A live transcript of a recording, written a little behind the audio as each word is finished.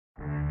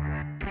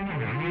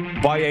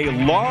By a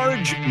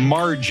large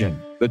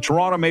margin, the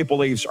Toronto Maple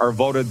Leafs are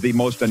voted the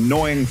most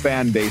annoying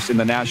fan base in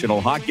the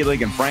National Hockey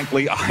League, and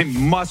frankly, I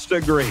must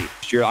agree.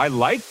 Sure, I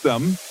like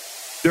them.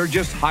 They're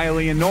just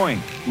highly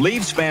annoying.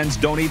 Leafs fans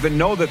don't even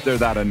know that they're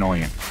that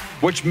annoying,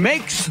 which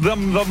makes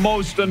them the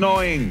most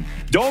annoying.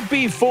 Don't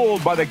be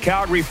fooled by the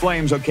Calgary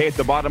Flames, okay, at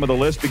the bottom of the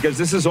list, because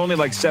this is only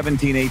like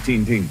 17,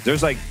 18 teams.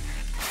 There's like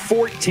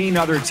 14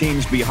 other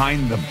teams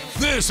behind them.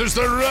 This is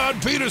the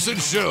Rod Peterson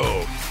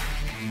Show.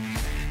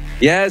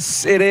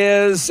 Yes, it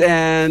is.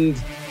 And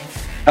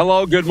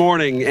hello, good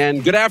morning,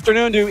 and good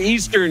afternoon to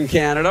Eastern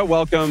Canada.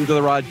 Welcome to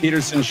the Rod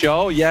Peterson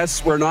Show.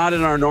 Yes, we're not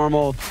in our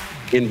normal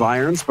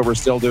environs, but we're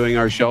still doing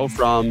our show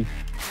from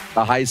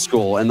the high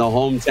school and the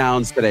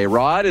hometowns today.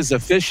 Rod is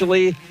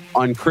officially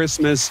on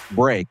Christmas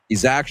break.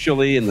 He's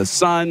actually in the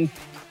sun, and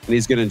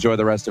he's going to enjoy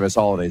the rest of his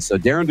holidays. So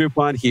Darren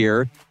DuPont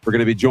here. We're going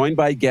to be joined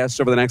by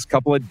guests over the next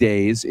couple of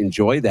days.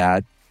 Enjoy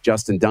that.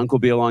 Justin Dunk will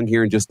be along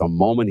here in just a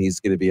moment. He's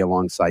going to be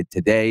alongside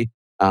today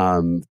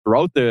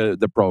throughout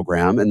the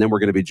program. And then we're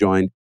going to be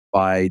joined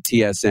by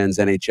TSN's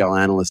NHL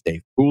analyst,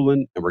 Dave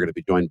Poulin. And we're going to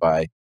be joined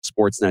by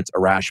Sportsnet's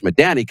Arash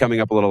Madani coming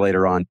up a little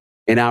later on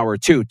in hour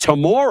two.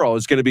 Tomorrow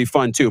is going to be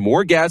fun, too.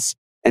 More guests,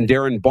 and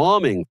Darren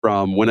Bombing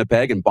from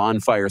Winnipeg and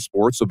Bonfire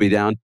Sports will be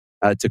down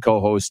to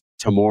co-host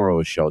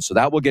tomorrow's show. So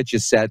that will get you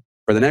set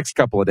for the next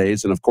couple of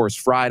days. And, of course,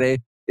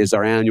 Friday is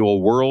our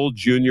annual World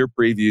Junior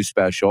Preview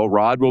Special.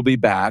 Rod will be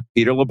back.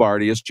 Peter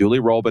Labardius, Julie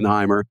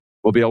Robenheimer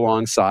will be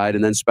alongside,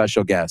 and then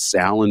special guests.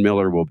 Alan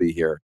Miller will be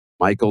here.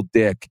 Michael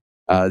Dick,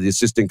 the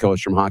assistant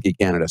coach from Hockey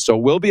Canada. So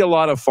will be a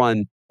lot of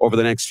fun over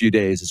the next few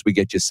days as we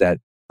get you set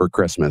for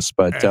Christmas.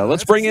 But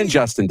let's bring in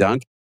Justin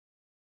Dunk.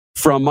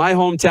 From my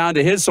hometown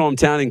to his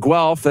hometown in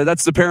Guelph.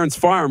 That's the parents'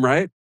 farm,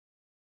 right?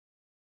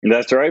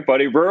 That's right,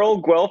 buddy.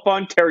 Rural Guelph,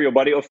 Ontario,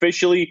 buddy.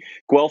 Officially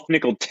Guelph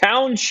Nickel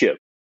Township.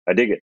 I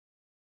dig it.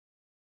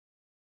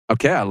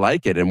 Okay, I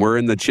like it. And we're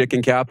in the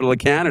chicken capital of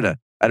Canada.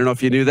 I don't know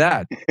if you knew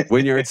that.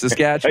 Wynyard,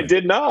 Saskatchewan. I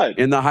did not.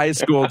 In the high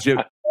school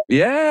gym.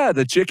 Yeah,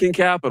 the chicken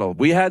capital.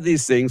 We had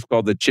these things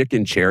called the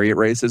chicken chariot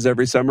races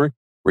every summer,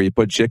 where you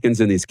put chickens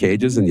in these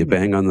cages and you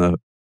bang on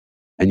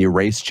and you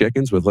race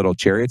chickens with little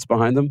chariots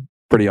behind them.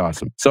 Pretty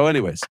awesome. So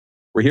anyways,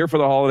 we're here for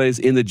the holidays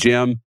in the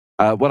gym.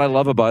 What I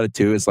love about it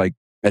too is, like,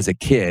 as a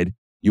kid,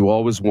 you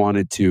always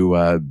wanted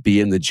to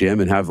be in the gym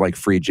and have like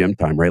free gym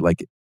time, right?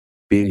 Like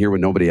being here when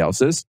nobody else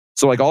is.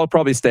 So like I'll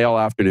probably stay all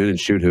afternoon and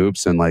shoot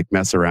hoops and like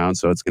mess around.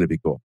 So it's going to be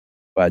cool.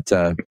 But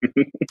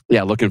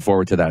yeah, looking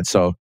forward to that.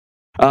 So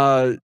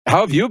how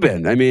have you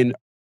been? I mean,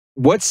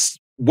 what's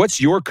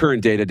your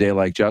current day-to-day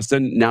like,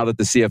 Justin, now that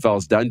the CFL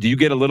is done? Do you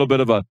get a little bit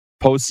of a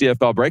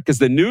post-CFL break? Because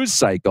the news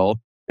cycle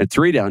at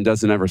 3 Down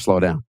doesn't ever slow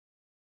down.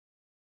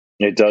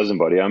 It doesn't,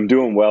 buddy. I'm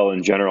doing well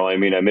in general. I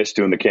mean, I miss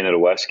doing the Canada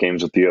West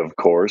games with you, of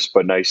course,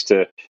 but nice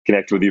to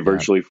connect with you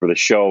virtually for the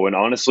show. And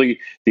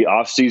honestly, the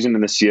off-season in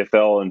the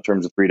CFL in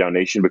terms of 3 Down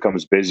Nation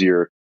becomes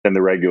busier than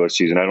the regular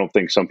season. I don't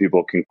think some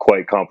people can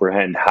quite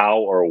comprehend how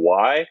or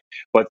why,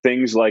 but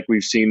things like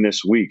we've seen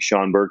this week,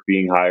 Sean Burke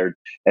being hired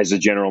as the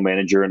general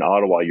manager in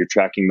Ottawa, you're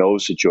tracking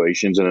those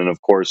situations. And then,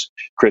 of course,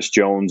 Chris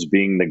Jones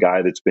being the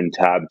guy that's been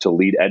tabbed to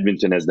lead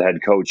Edmonton as the head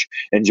coach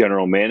and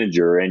general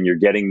manager, and you're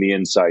getting the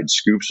inside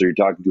scoop. So you're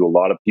talking to a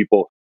lot of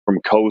people from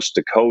coast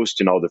to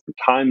coast in all different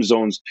time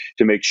zones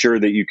to make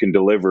sure that you can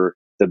deliver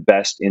the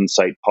best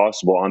insight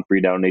possible on 3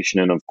 Down Nation.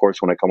 And of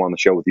course, when I come on the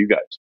show with you guys.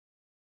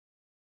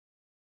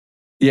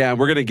 Yeah,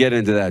 we're going to get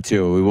into that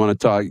too. We want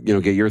to talk,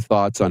 get your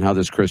thoughts on how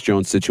this Chris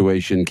Jones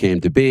situation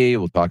came to be.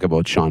 We'll talk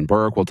about Sean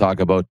Burke. We'll talk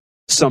about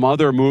some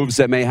other moves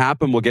that may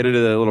happen. We'll get into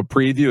a little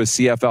preview of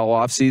CFL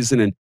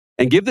off-season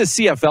and give the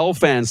CFL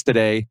fans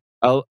today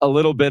a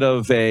little bit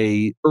of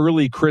a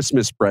early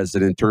Christmas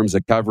present in terms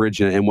of coverage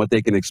and what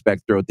they can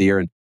expect throughout the year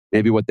and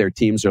maybe what their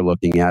teams are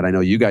looking at. I know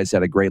you guys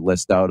had a great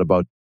list out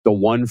about the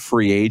one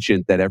free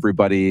agent that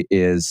everybody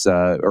is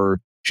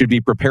or should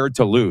be prepared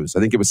to lose. I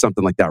think it was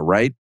something like that,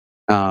 right?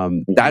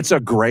 That's a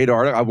great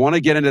article. I want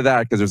to get into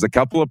that because there's a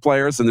couple of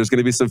players and there's going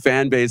to be some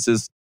fan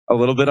bases a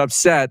little bit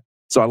upset.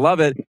 So I love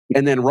it.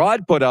 And then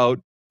Rod put out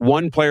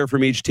one player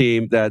from each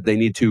team that they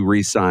need to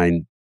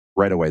re-sign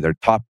right away. Their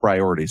top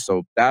priorities.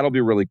 So that'll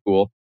be really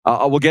cool.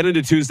 We'll get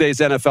into Tuesday's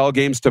NFL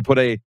games to put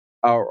a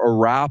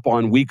wrap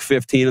on Week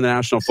 15 in the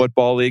National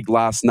Football League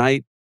last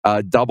night.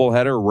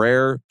 Doubleheader,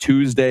 rare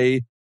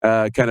Tuesday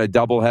kind of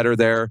doubleheader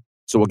there.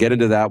 So we'll get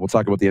into that. We'll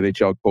talk about the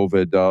NHL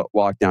COVID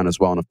lockdown as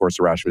well. And of course,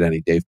 Arash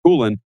Madani, Dave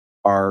Poulin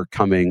are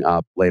coming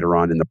up later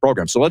on in the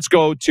program. So let's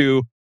go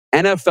to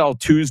NFL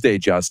Tuesday,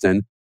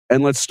 Justin.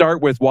 And let's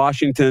start with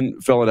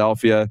Washington,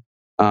 Philadelphia.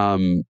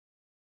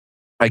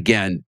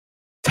 Again,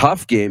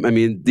 tough game. I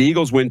mean, the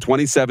Eagles win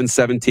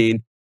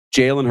 27-17.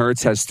 Jalen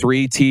Hurts has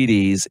 3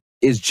 TDs.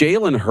 Is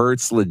Jalen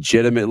Hurts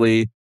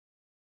legitimately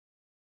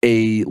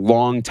a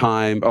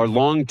long-term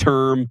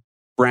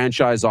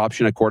franchise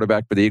option at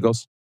quarterback for the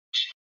Eagles?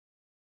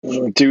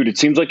 Dude, it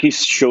seems like he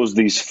shows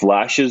these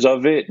flashes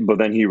of it, but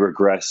then he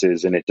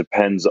regresses, and it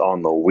depends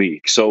on the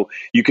week. So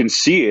you can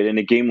see it in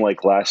a game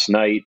like last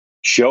night.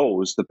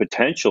 shows the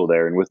potential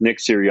there. And with Nick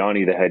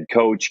Sirianni, the head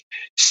coach,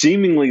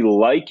 seemingly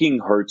liking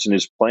Hurts and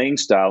his playing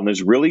style, and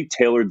has really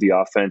tailored the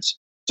offense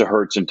to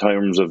Hurts in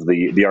terms of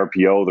the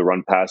RPO, the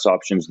run pass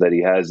options that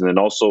he has, and then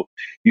also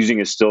using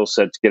his skill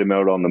set to get him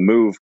out on the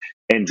move,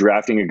 and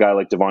drafting a guy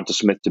like Devonta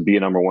Smith to be a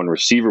number one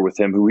receiver with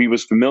him, who he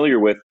was familiar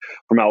with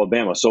from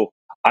Alabama. So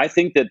I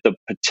think that the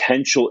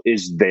potential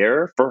is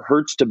there for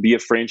Hurts to be a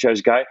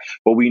franchise guy,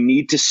 but we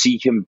need to see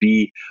him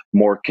be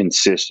more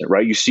consistent,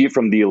 right? You see it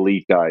from the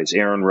elite guys,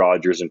 Aaron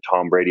Rodgers and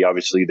Tom Brady.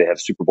 Obviously, they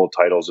have Super Bowl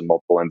titles and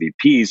multiple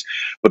MVPs,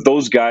 but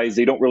those guys,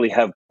 they don't really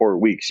have poor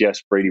weeks.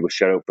 Yes, Brady was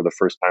shut out for the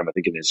first time, I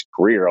think, in his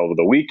career over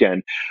the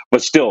weekend,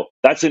 but still,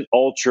 that's an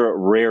ultra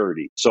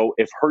rarity. So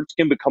if Hurts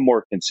can become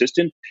more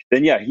consistent,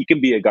 then yeah, he can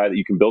be a guy that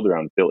you can build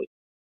around Philly.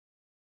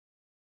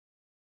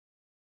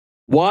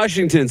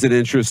 Washington's an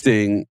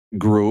interesting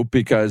group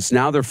because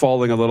now they're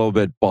falling a little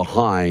bit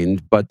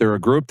behind, but they're a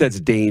group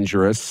that's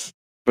dangerous.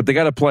 But they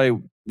got to play.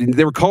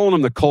 They were calling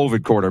him the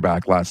COVID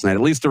quarterback last night,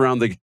 at least around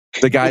the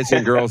guys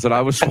and girls that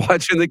I was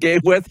watching the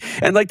game with.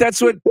 And like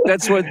that's what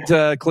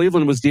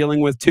Cleveland was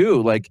dealing with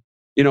too. Like,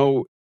 you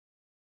know,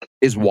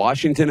 is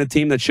Washington a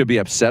team that should be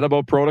upset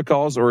about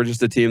protocols, or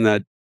just a team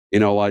that, you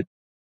know what,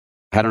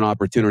 had an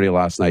opportunity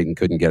last night and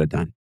couldn't get it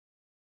done?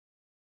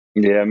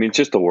 Yeah, I mean, it's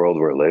just the world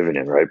we're living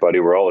in, right, buddy?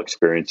 We're all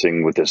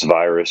experiencing with this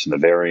virus and the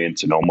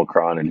variants and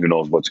Omicron, and who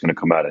knows what's going to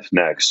come at us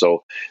next.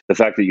 So the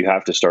fact that you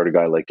have to start a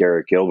guy like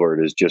Garrett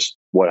Gilbert is just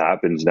what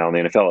happens now in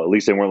the NFL. At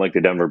least they weren't like the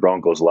Denver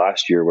Broncos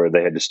last year, where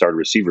they had to start a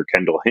receiver,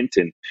 Kendall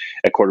Hinton,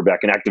 at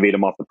quarterback and activate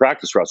him off the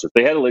practice roster.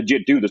 They had a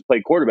legit dude that's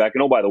played quarterback.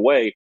 And oh, by the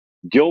way,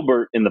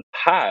 Gilbert in the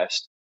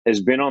past has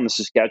been on the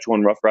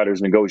Saskatchewan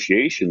Roughriders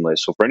negotiation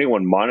list. So for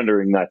anyone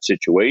monitoring that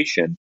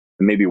situation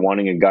and maybe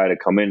wanting a guy to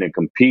come in and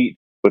compete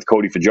with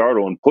Cody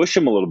Fajardo and push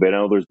him a little bit. I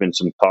know there's been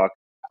some talk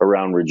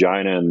around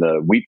Regina and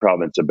the Wheat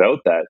Province about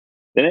that.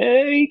 Then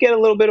you get a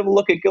little bit of a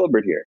look at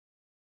Gilbert here.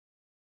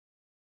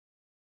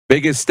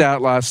 Biggest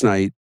stat last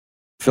night,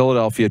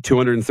 Philadelphia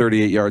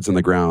 238 yards on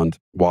the ground,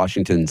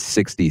 Washington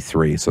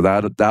 63. So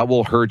that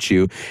will hurt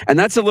you. And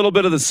that's a little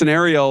bit of the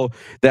scenario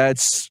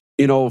that's,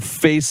 you know,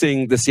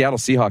 facing the Seattle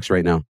Seahawks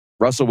right now.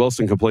 Russell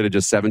Wilson completed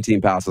just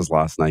 17 passes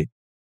last night.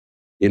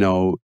 You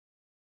know,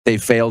 they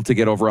failed to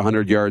get over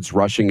 100 yards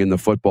rushing in the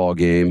football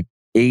game.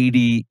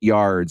 80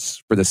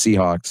 yards for the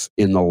Seahawks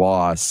in the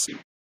loss.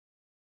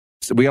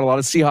 So we got a lot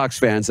of Seahawks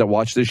fans that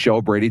watch this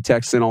show. Brady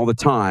texts in all the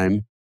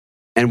time.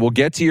 And we'll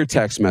get to your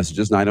text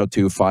messages,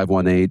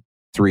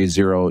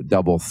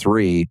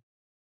 902-518-3033.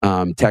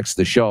 Text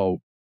the show.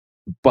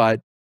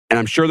 And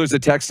I'm sure there's a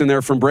text in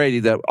there from Brady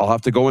that I'll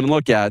have to go and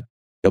look at.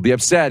 He'll be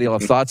upset. He'll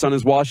have thoughts on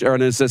his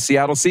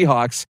Seattle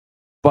Seahawks.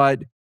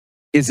 But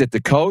is it the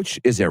coach?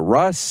 Is it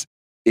Russ?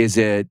 Is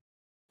it,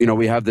 you know,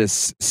 we have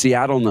this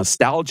Seattle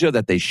nostalgia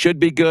that they should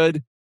be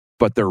good,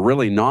 but they're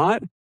really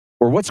not?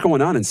 Or what's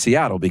going on in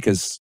Seattle?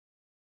 Because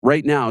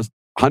right now,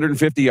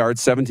 150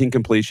 yards, 17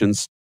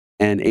 completions,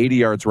 and 80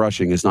 yards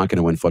rushing is not going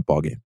to win football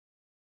game.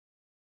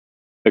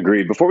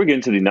 Agreed. Before we get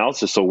into the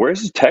analysis, so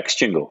where's the text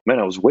jingle? Man,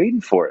 I was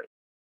waiting for it.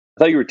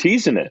 I thought you were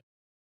teasing it.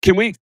 Can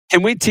we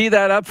tee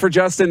that up for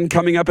Justin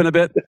coming up in a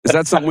bit? Is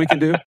that something we can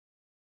do?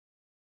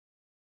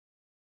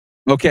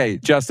 Okay,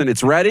 Justin,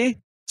 it's ready.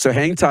 So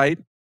hang tight.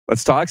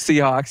 Let's talk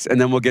Seahawks,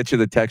 and then we'll get you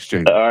the text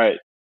jingle. All right.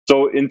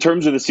 So in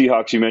terms of the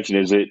Seahawks, you mentioned,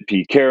 is it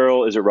Pete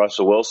Carroll? Is it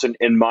Russell Wilson?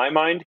 In my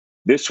mind,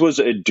 this was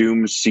a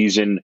doomed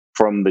season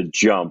from the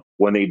jump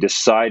when they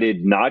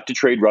decided not to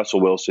trade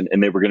Russell Wilson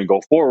and they were going to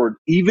go forward,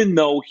 even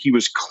though he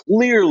was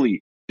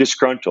clearly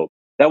disgruntled.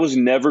 That was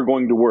never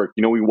going to work.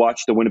 You know, we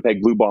watched the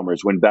Winnipeg Blue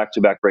Bombers win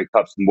back-to-back Grey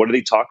Cups. And what do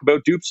they talk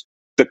about, Dupes?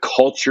 The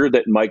culture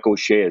that Mike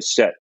O'Shea has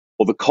set.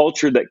 Well, the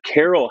culture that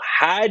Carroll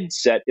had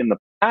set in the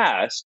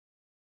past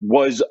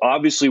was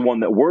obviously one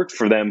that worked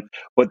for them,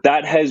 but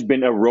that has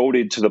been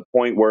eroded to the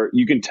point where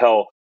you can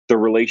tell the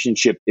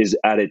relationship is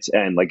at its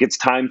end. Like, it's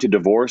time to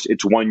divorce.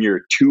 It's 1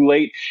 year too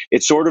late.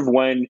 It's sort of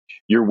when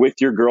you're with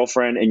your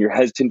girlfriend and you're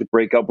hesitant to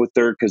break up with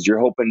her because you're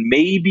hoping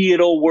maybe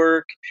it'll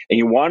work and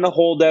you want to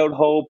hold out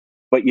hope,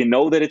 but you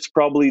know that it's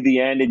probably the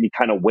end and you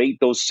kind of wait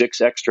those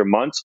 6 extra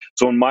months.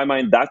 So in my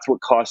mind, that's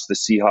what cost the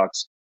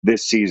Seahawks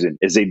this season,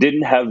 is they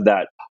didn't have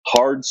that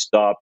hard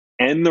stop,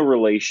 end the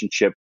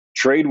relationship,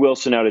 trade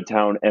Wilson out of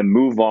town, and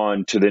move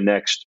on to the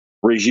next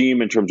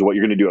regime in terms of what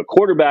you're going to do at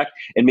quarterback.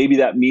 And maybe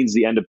that means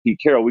the end of Pete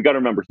Carroll. We got to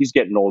remember, he's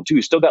getting old too.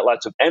 He's still got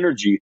lots of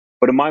energy.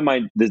 But in my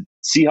mind, the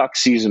Seahawks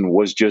season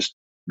was just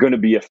going to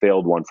be a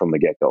failed one from the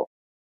get-go.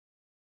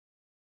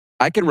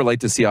 I can relate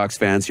to Seahawks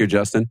fans here,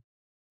 Justin,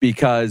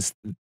 because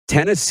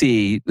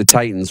Tennessee, the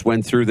Titans,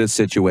 went through this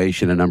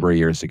situation a number of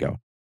years ago.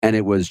 And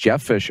it was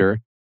Jeff Fisher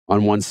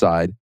on one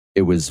side,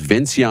 it was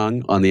Vince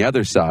Young on the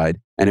other side,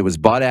 and it was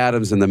Bud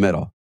Adams in the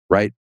middle,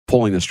 right,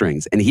 pulling the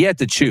strings. And he had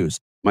to choose.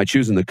 Am I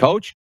choosing the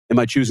coach? Am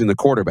I choosing the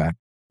quarterback?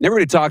 And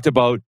everybody talked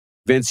about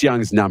Vince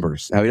Young's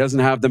numbers, how he doesn't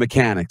have the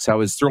mechanics,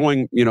 how his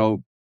throwing,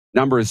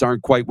 numbers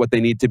aren't quite what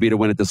they need to be to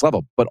win at this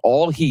level. But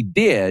all he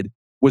did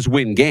was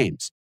win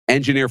games,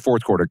 engineer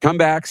fourth quarter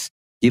comebacks.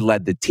 He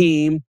led the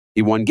team.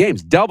 He won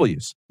games,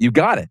 W's. You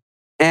got it.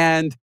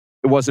 And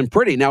it wasn't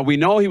pretty. Now, we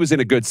know he was in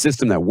a good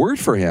system that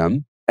worked for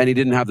him, and he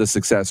didn't have the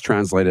success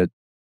translated,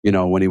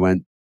 when he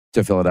went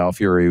to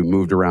Philadelphia or he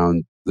moved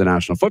around the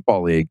National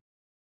Football League.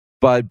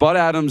 But Bud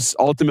Adams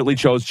ultimately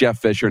chose Jeff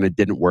Fisher, and it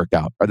didn't work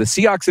out. Are the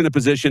Seahawks in a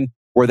position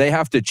where they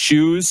have to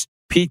choose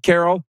Pete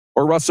Carroll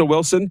or Russell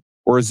Wilson,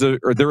 or is there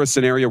a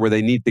scenario where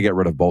they need to get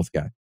rid of both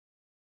guys?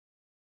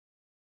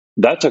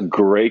 That's a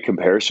great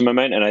comparison, my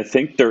man. And I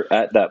think they're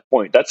at that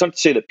point. That's not to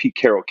say that Pete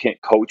Carroll can't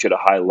coach at a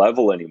high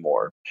level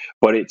anymore,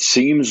 but it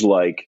seems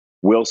like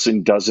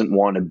Wilson doesn't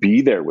want to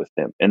be there with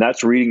him. And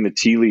that's reading the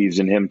tea leaves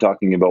and him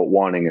talking about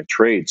wanting a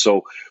trade.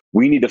 So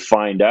we need to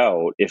find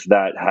out if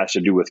that has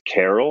to do with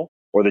Carroll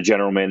or the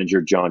general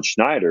manager, John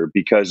Schneider,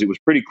 because it was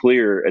pretty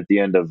clear at the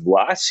end of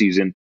last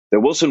season that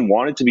Wilson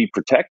wanted to be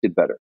protected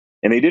better.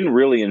 And they didn't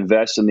really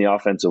invest in the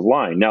offensive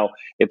line. Now,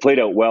 it played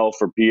out well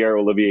for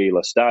Pierre-Olivier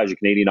Lestage, a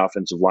Canadian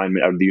offensive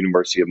lineman out of the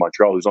University of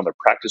Montreal, who's on their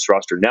practice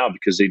roster now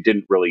because they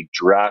didn't really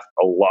draft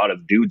a lot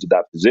of dudes at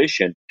that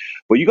position.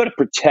 But you got to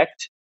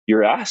protect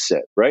your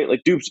asset, right?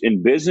 Like, dudes,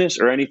 in business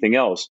or anything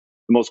else,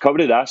 the most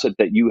coveted asset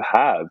that you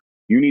have,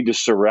 you need to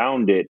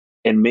surround it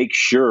and make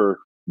sure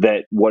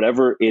that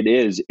whatever it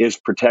is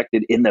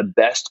protected in the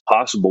best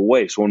possible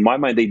way. So in my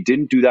mind, they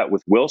didn't do that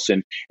with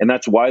Wilson, and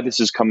that's why this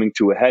is coming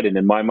to a head. And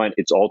in my mind,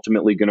 it's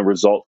ultimately going to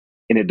result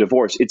in a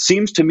divorce. It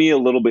seems to me a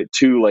little bit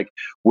too like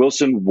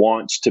Wilson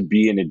wants to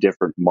be in a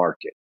different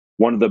market,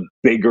 one of the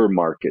bigger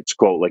markets.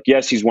 Quote, like,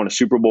 yes, he's won a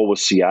Super Bowl with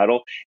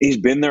Seattle. He's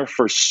been there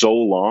for so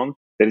long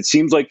that it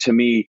seems like to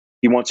me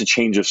he wants a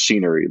change of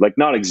scenery. Like,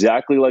 not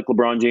exactly like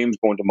LeBron James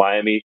going to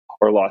Miami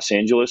or Los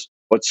Angeles,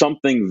 but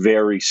something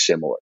very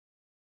similar.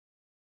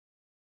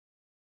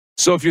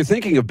 So if you're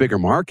thinking of bigger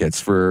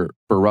markets for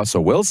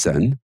Russell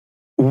Wilson,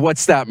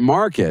 what's that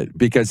market?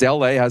 Because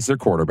LA has their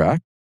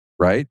quarterback,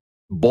 right?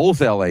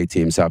 Both LA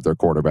teams have their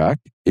quarterback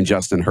in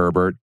Justin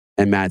Herbert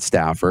and Matt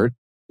Stafford.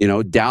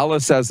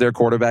 Dallas has their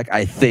quarterback,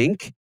 I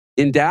think,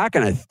 in Dak,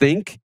 and I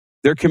think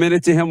they're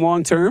committed to him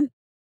long term,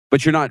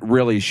 but you're not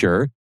really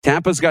sure.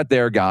 Tampa's got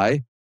their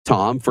guy,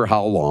 Tom, for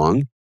how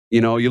long?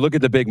 You look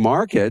at the big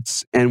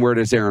markets, and where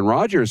does Aaron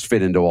Rodgers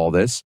fit into all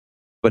this?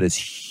 But is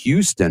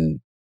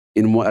Houston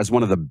as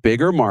one of the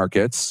bigger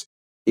markets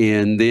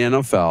in the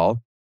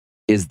NFL,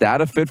 is that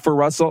a fit for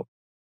Russell?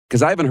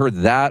 Because I haven't heard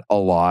that a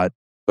lot,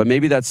 but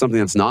maybe that's something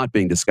that's not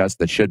being discussed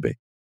that should be.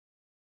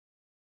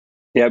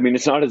 Yeah, I mean,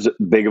 it's not as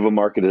big of a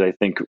market as I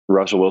think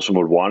Russell Wilson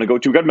would want to go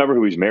to. You've got to remember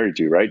who he's married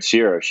to, right?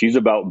 Sierra. She's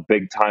about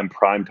big time,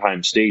 prime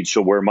time stage.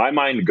 So where my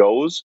mind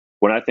goes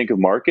when I think of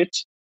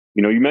markets,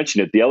 you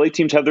mentioned it. The LA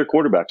teams have their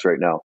quarterbacks right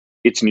now.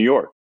 It's New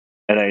York.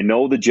 And I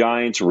know the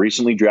Giants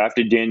recently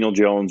drafted Daniel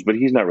Jones, but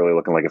he's not really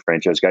looking like a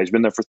franchise guy. He's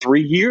been there for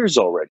 3 years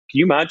already. Can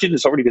you imagine?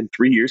 It's already been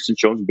 3 years since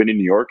Jones has been in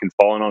New York and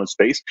fallen on his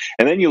face.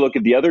 And then you look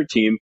at the other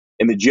team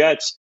in the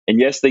Jets, and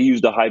yes, they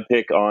used a high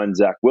pick on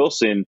Zach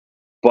Wilson,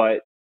 but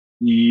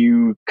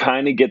you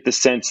kind of get the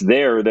sense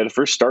there that if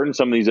they're starting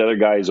some of these other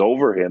guys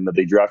over him that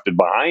they drafted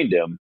behind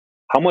him,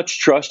 how much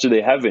trust do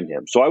they have in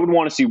him? So I would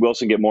want to see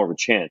Wilson get more of a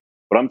chance.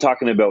 But I'm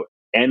talking about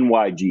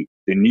NYG,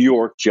 the New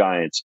York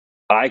Giants.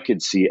 I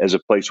could see as a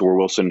place where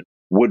Wilson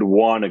would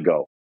want to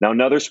go. Now,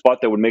 another spot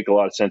that would make a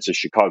lot of sense is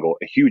Chicago,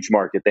 a huge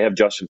market. They have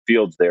Justin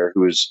Fields there,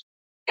 who is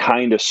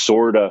kind of,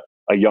 sort of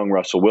a young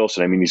Russell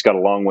Wilson. I mean, he's got a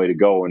long way to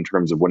go in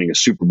terms of winning a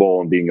Super Bowl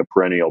and being a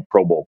perennial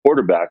Pro Bowl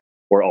quarterback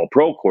or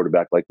all-pro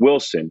quarterback like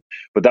Wilson.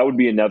 But that would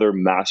be another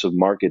massive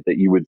market that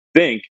you would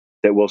think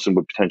that Wilson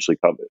would potentially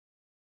covet.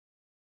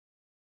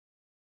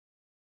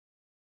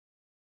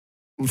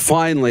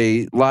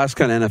 Finally, last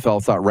kind of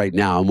NFL thought right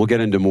now, and we'll get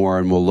into more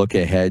and we'll look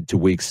ahead to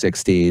week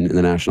 16 in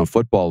the National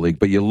Football League.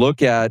 But you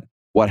look at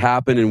what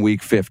happened in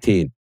week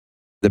 15.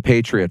 The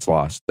Patriots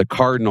lost. The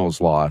Cardinals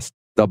lost.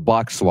 The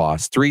Bucs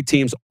lost. 3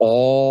 teams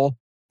all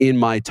in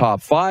my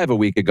top 5 a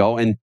week ago.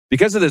 And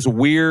because of this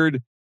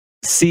weird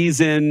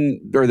season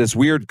or this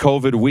weird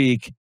COVID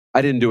week,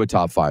 I didn't do a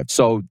top 5.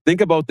 So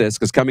think about this,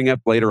 because coming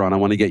up later on, I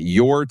want to get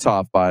your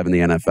top 5 in the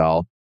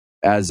NFL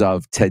as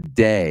of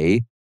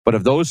today. But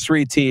of those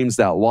 3 teams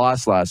that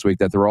lost last week,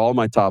 that they're all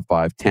my top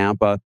 5,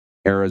 Tampa,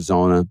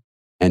 Arizona,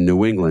 and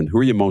New England, who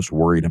are you most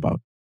worried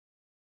about?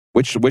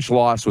 Which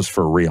loss was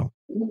for real?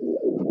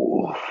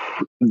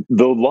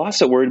 The loss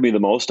that worried me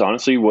the most,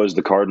 honestly, was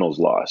the Cardinals'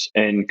 loss.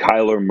 And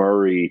Kyler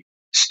Murray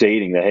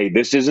stating that, hey,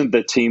 this isn't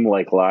the team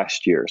like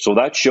last year. So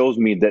that shows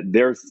me that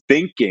they're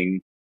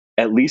thinking,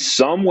 at least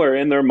somewhere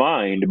in their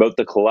mind, about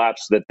the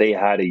collapse that they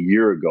had a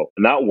year ago.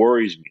 And that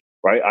worries me.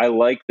 Right? I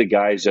like the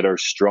guys that are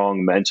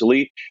strong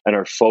mentally and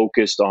are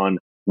focused on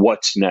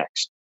what's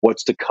next,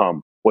 what's to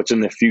come, what's in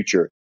the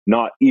future,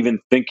 not even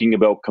thinking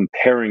about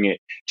comparing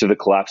it to the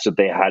collapse that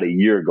they had a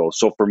year ago.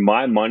 So for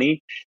my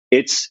money,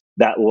 it's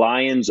that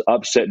Lions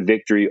upset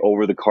victory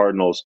over the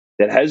Cardinals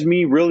that has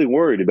me really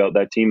worried about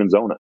that team in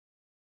Zona.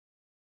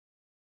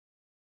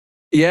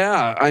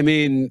 Yeah, I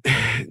mean,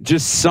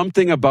 just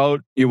something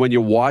about you when you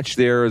watch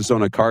the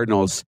Arizona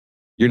Cardinals,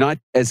 you're not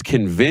as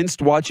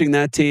convinced watching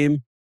that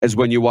team as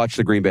when you watch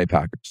the Green Bay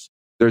Packers.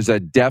 There's a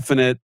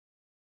definite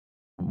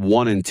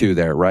 1 and 2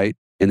 there, right,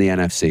 in the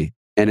NFC.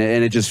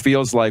 And it just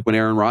feels like when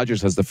Aaron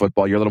Rodgers has the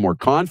football, you're a little more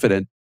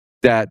confident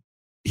that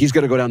he's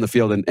going to go down the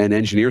field and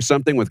engineer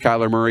something with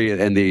Kyler Murray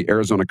and the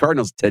Arizona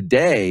Cardinals.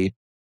 Today,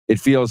 it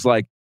feels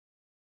like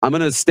I'm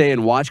going to stay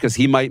and watch because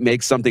he might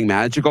make something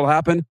magical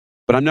happen,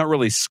 but I'm not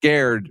really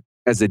scared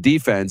as a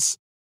defense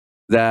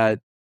that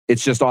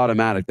it's just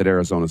automatic that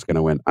Arizona's going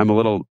to win. I'm a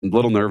little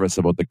nervous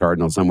about the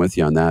Cardinals. I'm with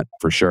you on that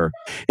for sure.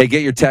 Hey,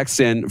 get your texts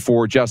in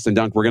for Justin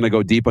Dunk. We're going to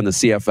go deep on the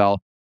CFL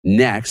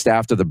next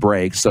after the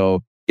break.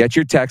 So get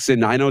your texts in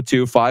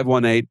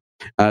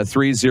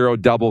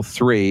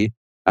 902-518-3033.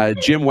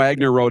 Jim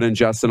Wagner wrote in,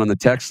 Justin, on the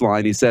text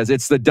line. He says,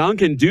 it's the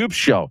Dunk and Dupe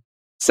show.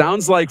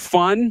 Sounds like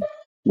fun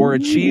or a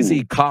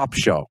cheesy cop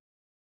show.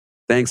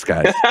 Thanks,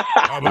 guys.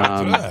 How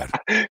about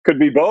that? Could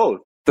be both.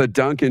 The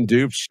Dunk and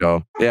Dupe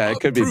show. Yeah, it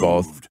could be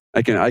both.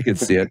 I can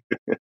see it.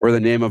 Or the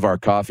name of our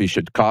coffee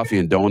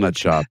and donut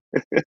shop.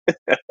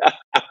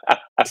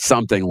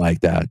 Something like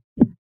that.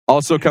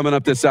 Also coming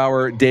up this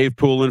hour, Dave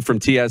Poulin from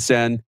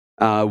TSN.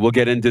 We'll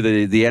get into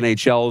the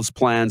NHL's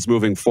plans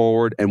moving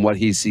forward and what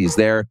he sees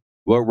there.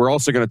 We're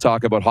also going to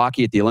talk about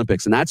hockey at the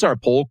Olympics, and that's our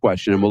poll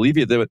question. And we'll leave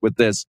you with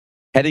this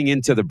heading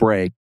into the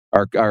break.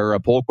 Our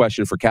poll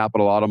question for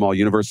Capital Auto Mall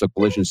Universal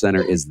Collision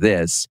Center is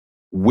this: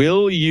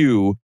 will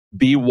you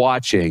be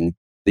watching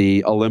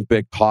the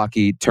Olympic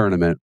hockey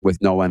tournament with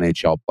no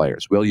NHL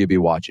players? Will you be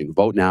watching?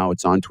 Vote now.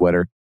 It's on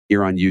Twitter,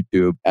 here on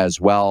YouTube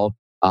as well.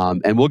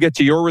 And we'll get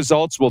to your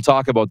results. We'll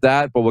talk about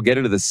that, but we'll get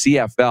into the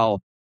CFL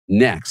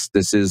next.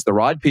 This is the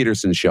Rod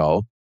Peterson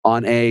Show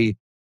on a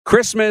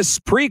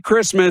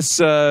pre-Christmas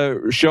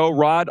show.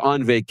 Rod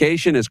on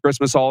vacation as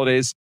Christmas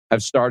holidays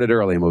have started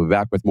early, and we'll be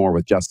back with more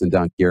with Justin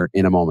Dunk here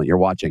in a moment. You're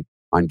watching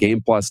on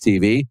Game Plus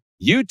TV,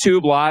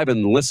 YouTube Live,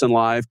 and listen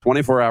live,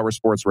 24-hour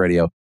sports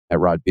radio at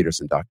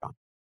rodpeterson.com.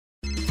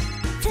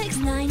 Text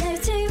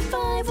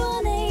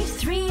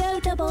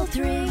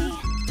 902-518-3033.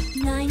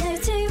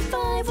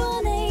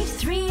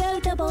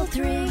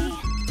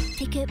 902-518-3033.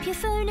 Pick up your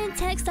phone and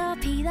text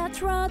RP,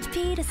 that's Rod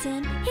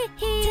Peterson.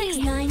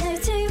 Text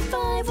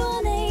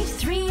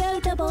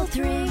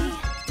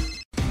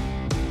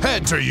 902-518-3033.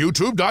 Head to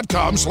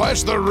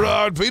youtube.com/The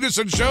Rod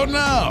Peterson Show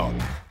now.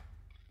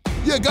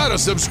 You gotta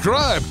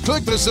subscribe.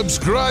 Click the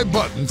subscribe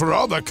button for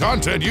all the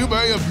content you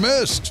may have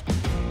missed.